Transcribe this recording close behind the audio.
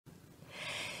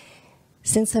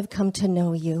Since I've come to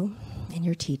know you and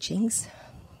your teachings,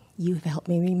 you've helped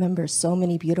me remember so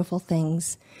many beautiful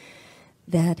things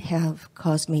that have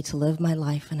caused me to live my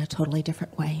life in a totally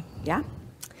different way. Yeah?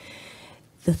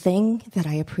 The thing that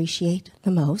I appreciate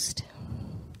the most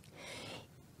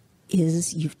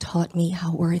is you've taught me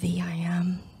how worthy I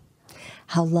am,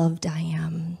 how loved I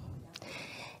am,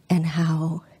 and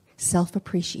how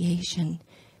self-appreciation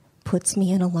puts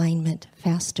me in alignment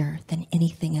faster than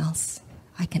anything else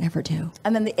I can ever do.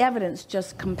 And then the evidence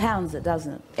just compounds it,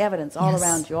 doesn't it? Evidence all Yes.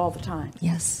 around you all the time.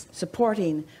 Yes.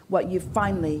 Supporting what you've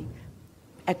finally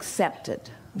accepted.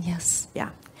 Yes. Yeah.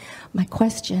 My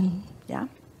question Yeah.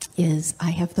 is,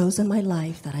 I have those in my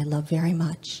life that I love very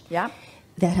much Yeah.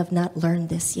 that have not learned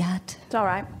this yet. It's all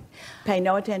right. Pay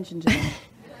no attention to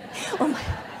them.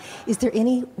 Is there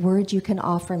any word you can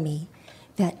offer me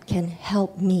that can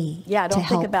help me Yeah, to don't think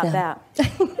help about them?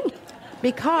 that.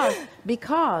 because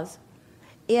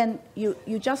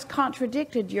you just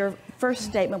contradicted your first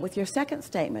statement with your second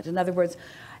statement. In other words,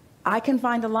 I can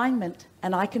find alignment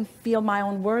and I can feel my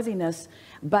own worthiness,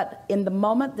 but in the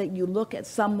moment that you look at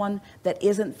someone that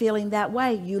isn't feeling that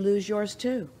way, you lose yours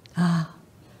too.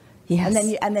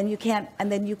 Yes. And then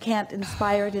you can't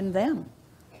inspire it in them.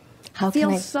 How It can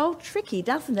feels I? so tricky,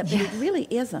 doesn't it? But Yeah. it really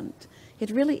isn't.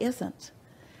 It really isn't.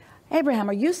 Abraham,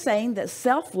 are you saying that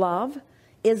self-love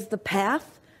is the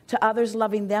path to others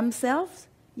loving themselves?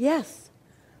 Yes.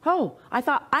 Oh, I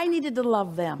thought I needed to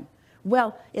love them.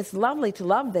 Well, it's lovely to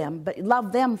love them, but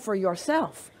love them for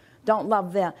yourself. Don't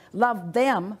love them. Love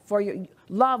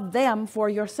them for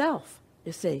yourself,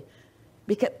 you see.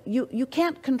 Because you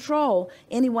can't control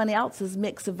anyone else's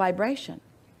mix of vibration.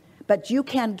 But you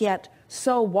can get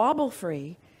so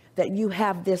wobble-free that you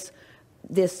have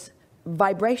this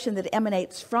vibration that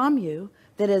emanates from you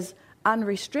that is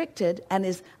unrestricted and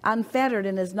is unfettered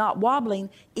and is not wobbling,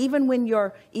 even when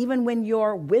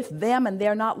you're with them and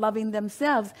they're not loving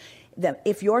themselves.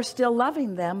 If you're still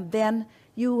loving them, then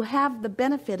you have the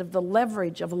benefit of the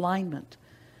leverage of alignment.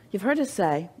 You've heard us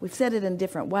say, we've said it in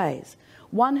different ways,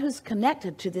 one who's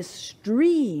connected to this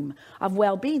stream of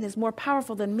well-being is more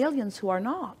powerful than millions who are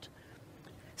not.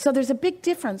 So there's a big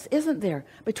difference, isn't there,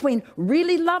 between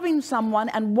really loving someone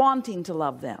and wanting to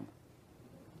love them.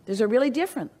 There's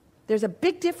a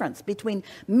big difference between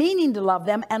meaning to love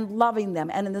them and loving them.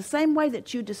 And in the same way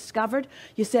that you discovered,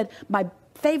 you said, my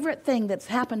favorite thing that's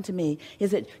happened to me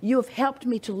is that you have helped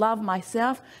me to love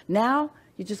myself. Now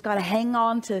you just got to hang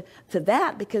on to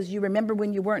that, because you remember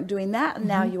when you weren't doing that and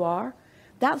now you are.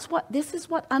 This is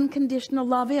what unconditional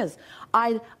love is.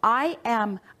 I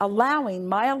am allowing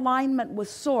my alignment with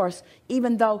Source,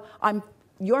 even though I'm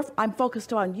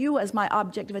focused on you as my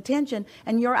object of attention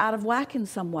and you're out of whack in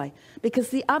some way, because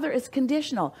the other is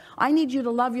conditional. I need you to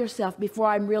love yourself before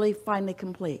I'm really finally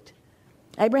complete.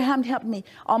 Abraham helped me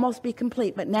almost be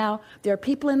complete, but now there are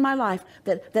people in my life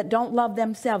that don't love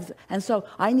themselves, and so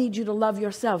I need you to love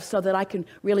yourself so that I can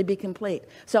really be complete.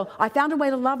 So I found a way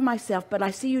to love myself, but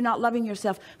I see you not loving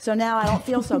yourself, so now I don't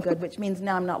feel so good, which means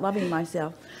now I'm not loving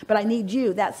myself. But I need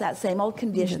you. That's that same old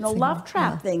conditional love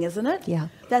trap thing, isn't it? Yeah.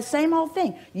 That same old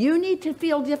thing. You need to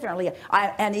feel differently.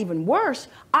 And even worse,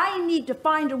 I need to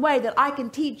find a way that I can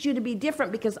teach you to be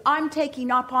different, because I'm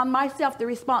taking upon myself the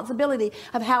responsibility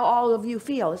of how all of you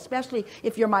feel, especially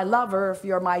if you're my lover, or if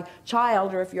you're my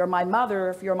child, or if you're my mother, or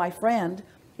if you're my friend.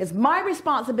 It's my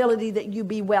responsibility that you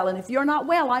be well. And if you're not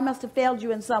well, I must have failed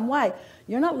you in some way.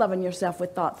 You're not loving yourself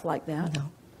with thoughts like that. No.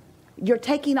 You're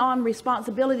taking on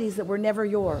responsibilities that were never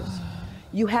yours.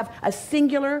 You have a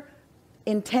singular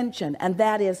intention, and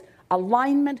that is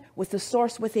alignment with the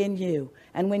Source within you.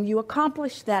 And when you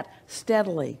accomplish that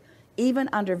steadily, even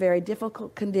under very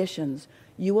difficult conditions,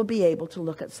 you will be able to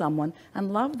look at someone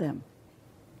and love them.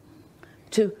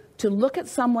 To look at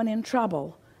someone in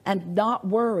trouble and not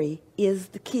worry is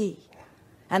the key.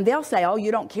 And they'll say, oh,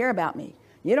 you don't care about me.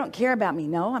 You don't care about me.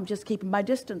 No, I'm just keeping my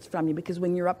distance from you, because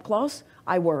when you're up close,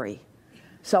 I worry.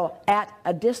 So at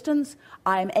a distance,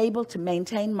 I am able to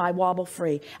maintain my wobble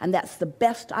free. And that's the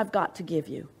best I've got to give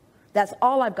you. That's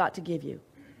all I've got to give you.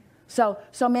 So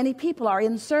many people are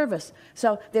in service.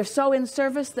 So they're so in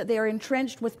service that they're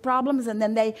entrenched with problems, and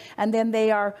then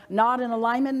they are not in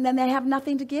alignment, and then they have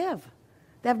nothing to give.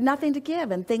 They have nothing to give,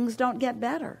 and things don't get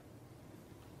better.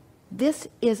 This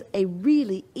is a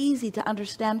really easy to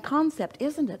understand concept,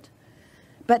 isn't it?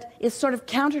 But it's sort of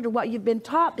counter to what you've been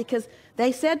taught, because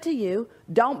they said to you,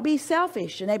 don't be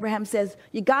selfish. And Abraham says,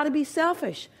 you got to be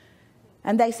selfish.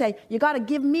 And they say, you got to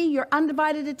give me your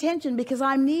undivided attention because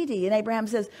I'm needy. And Abraham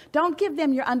says, don't give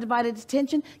them your undivided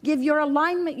attention. Give your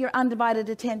alignment your undivided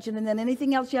attention, and then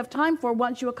anything else you have time for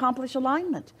once you accomplish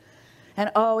alignment. And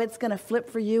oh, it's going to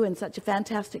flip for you in such a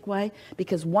fantastic way,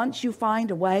 because once you find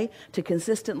a way to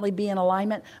consistently be in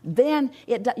alignment, then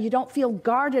you don't feel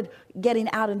guarded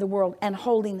getting out in the world and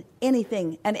holding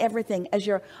anything and everything as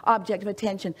your object of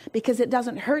attention, because it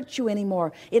doesn't hurt you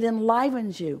anymore. It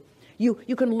enlivens you. You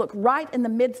can look right in the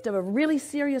midst of a really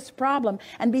serious problem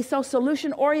and be so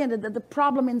solution-oriented that the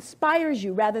problem inspires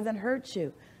you rather than hurts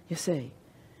you, you see.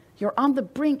 You're on the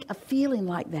brink of feeling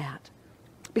like that.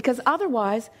 Because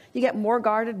otherwise, you get more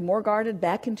guarded,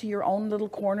 back into your own little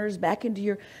corners, back into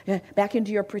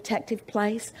your protective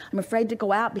place. I'm afraid to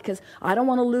go out because I don't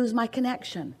want to lose my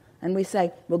connection. And we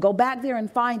say, well, go back there and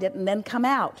find it and then come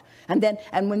out. And then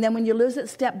when you lose it,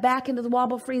 step back into the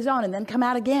wobble-free zone and then come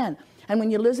out again. And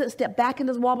when you lose it, step back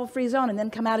into the wobble-free zone and then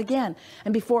come out again.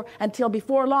 And until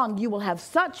before long, you will have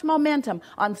such momentum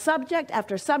on subject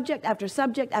after subject after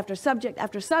subject after subject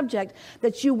after subject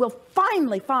that you will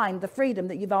finally find the freedom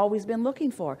that you've always been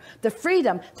looking for. The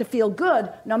freedom to feel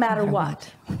good no matter what.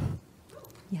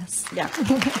 Yes. Yeah.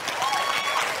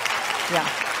 Yeah.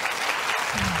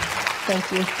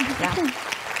 Thank you.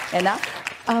 Yeah. Enough?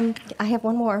 I have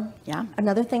one more. Yeah.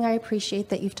 Another thing I appreciate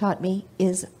that you've taught me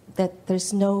is that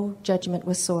there's no judgment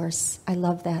with source. I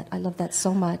love that. I love that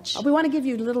so much. We want to give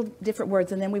you little different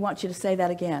words, and then we want you to say that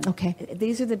again. Okay.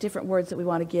 These are the different words that we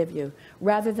want to give you.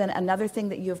 Rather than another thing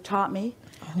that you have taught me,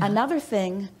 another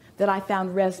thing that I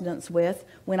found resonance with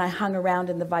when I hung around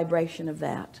in the vibration of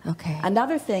that. Okay.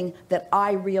 Another thing that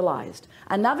I realized.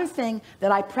 Another thing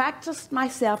that I practiced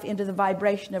myself into the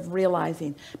vibration of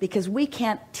realizing, because we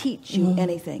can't teach you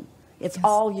anything. It's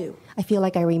all you. I feel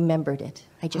like I remembered it.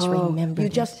 I just remembered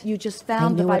it. You just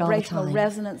found the knew it all the vibrational time.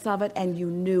 resonance of it, and you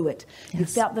knew it. Yes. You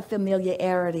felt the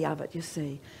familiarity of it, you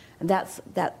see. And that's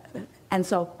that. And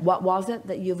so what was it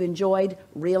that you've enjoyed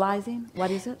realizing?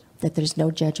 What is it? That there's no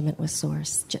judgment with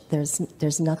source.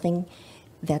 There's nothing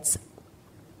that's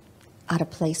out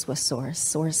of place with source.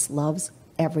 Source loves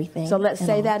everything. So let's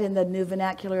say that in the new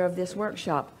vernacular of this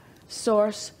workshop.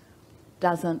 Source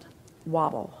doesn't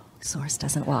wobble. Source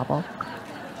doesn't wobble.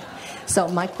 So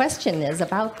my question is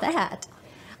about that.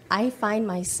 I find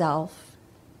myself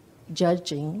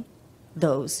judging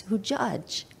those who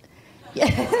judge.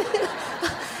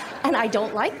 And I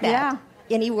don't like that. Yeah.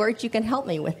 Any words you can help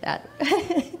me with that?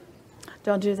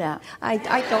 Don't do that. I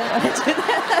don't want to do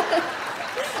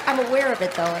that. I'm aware of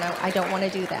it, though, and I don't want to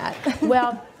do that.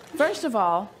 Well, first of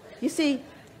all, you see,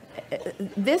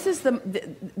 this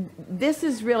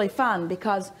is really fun,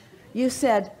 because you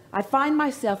said, I find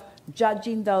myself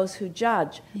judging those who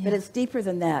judge. Yeah. But it's deeper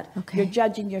than that. Okay. You're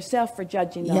judging yourself for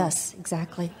judging them. Yes,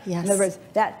 exactly. Yes. In other words,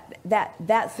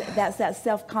 that's that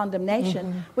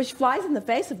self-condemnation, which flies in the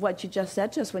face of what you just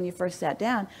said to us when you first sat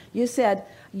down. You said,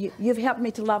 you've helped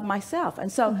me to love myself. And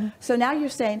so, so now you're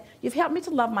saying, you've helped me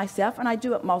to love myself, and I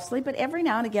do it mostly, but every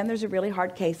now and again there's a really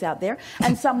hard case out there,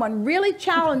 and someone really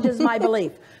challenges my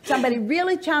belief. Somebody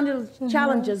really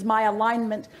challenges my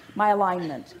alignment.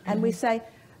 And we say,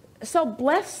 so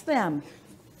bless them.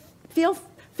 Feel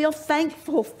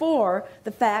thankful for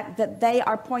the fact that they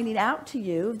are pointing out to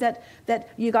you that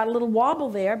you got a little wobble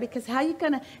there, because how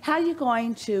are you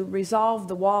going to resolve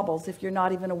the wobbles if you're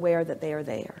not even aware that they are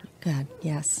there? Good.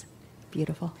 Yes.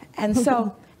 Beautiful. And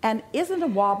so, and isn't a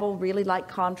wobble really like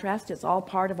contrast? It's all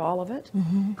part of all of it.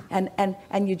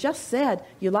 And you just said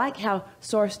you like how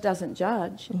source doesn't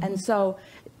judge, and so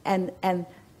and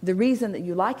the reason that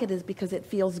you like it is because it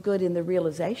feels good in the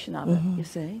realization of it, you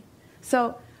see.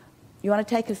 So you want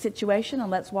to take a situation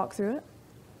and let's walk through it?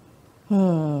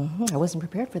 I wasn't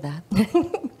prepared for that.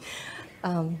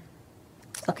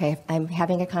 Okay, I'm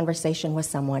having a conversation with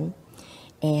someone,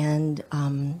 and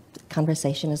the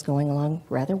conversation is going along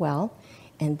rather well,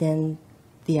 and then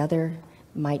the other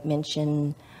might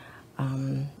mention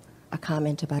a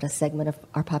comment about a segment of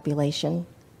our population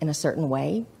in a certain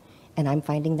way, and I'm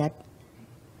finding that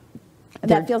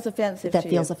that feels offensive to you. That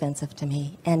feels offensive to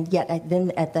me. And yet,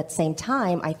 then at that same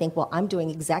time, I think, well, I'm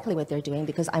doing exactly what they're doing,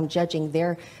 because I'm judging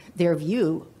their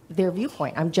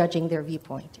viewpoint. I'm judging their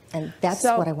viewpoint. And that's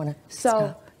what I want to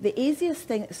stop. The easiest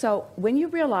thing, so when you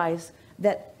realize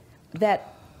that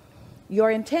your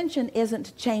intention isn't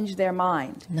to change their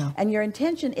mind. No. And your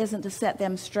intention isn't to set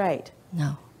them straight.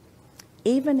 No.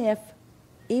 Even if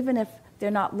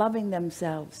they're not loving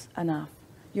themselves enough,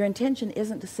 your intention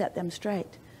isn't to set them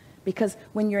straight. Because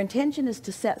when your intention is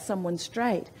to set someone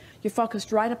straight, you're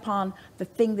focused right upon the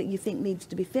thing that you think needs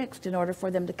to be fixed in order for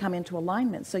them to come into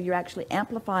alignment. So you're actually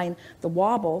amplifying the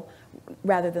wobble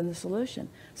rather than the solution.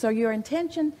 So your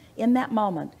intention in that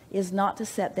moment is not to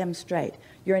set them straight.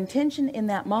 Your intention in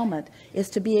that moment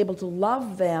is to be able to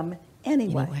love them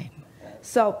anyway.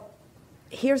 So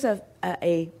here's a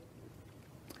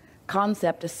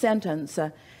concept, a sentence,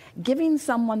 giving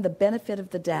someone the benefit of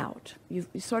the doubt. You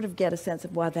sort of get a sense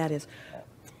of what that is.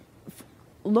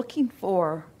 Looking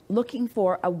for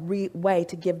a way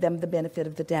to give them the benefit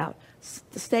of the doubt.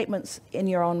 Statements in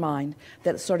your own mind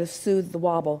that sort of soothe the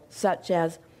wobble, such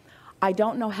as, I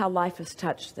don't know how life has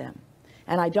touched them,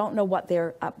 and I don't know what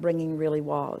their upbringing really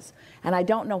was, and I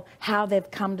don't know how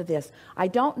they've come to this. I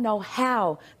don't know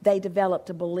how they developed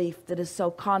a belief that is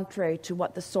so contrary to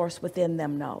what the source within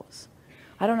them knows.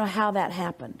 I don't know how that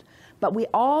happened. But we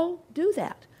all do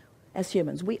that as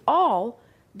humans. We all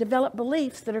develop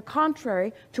beliefs that are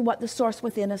contrary to what the source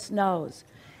within us knows.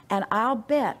 And I'll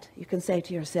bet, you can say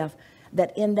to yourself,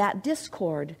 that in that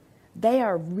discord, they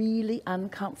are really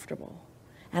uncomfortable.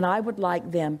 And I would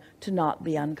like them to not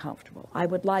be uncomfortable. I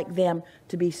would like them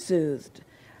to be soothed.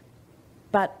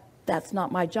 But that's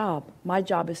not my job. My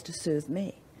job is to soothe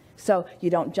me. So you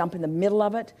don't jump in the middle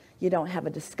of it. You don't have a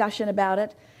discussion about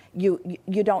it. You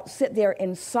don't sit there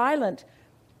in silent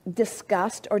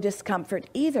disgust or discomfort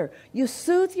either. You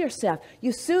soothe yourself.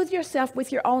 You soothe yourself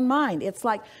with your own mind. It's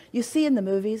like you see in the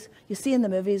movies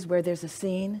where there's a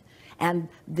scene and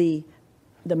the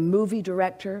movie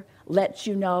director lets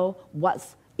you know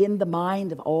what's in the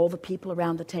mind of all the people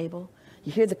around the table.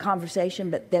 You hear the conversation,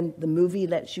 but then the movie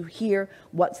lets you hear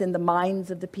what's in the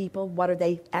minds of the people. What are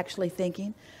they actually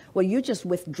thinking? Well, you just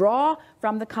withdraw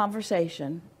from the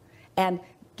conversation and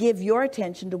give your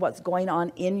attention to what's going on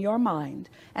in your mind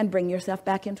and bring yourself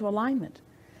back into alignment.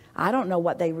 I don't know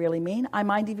what they really mean. I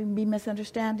might even be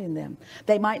misunderstanding them.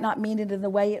 They might not mean it in the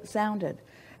way it sounded.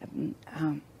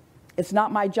 It's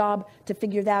not my job to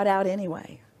figure that out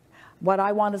anyway. What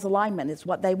I want is alignment. It's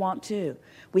what they want too.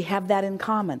 We have that in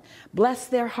common. Bless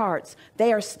their hearts.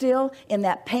 They are still in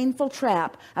that painful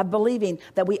trap of believing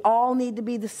that we all need to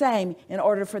be the same in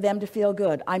order for them to feel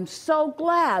good. I'm so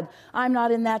glad I'm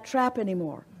not in that trap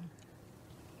anymore,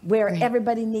 where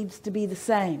everybody needs to be the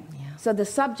same. Yeah. So the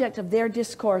subject of their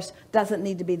discourse doesn't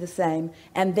need to be the same,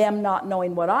 and them not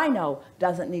knowing what I know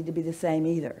doesn't need to be the same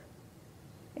either.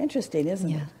 Interesting,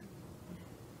 isn't it?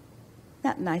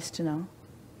 Not nice to know.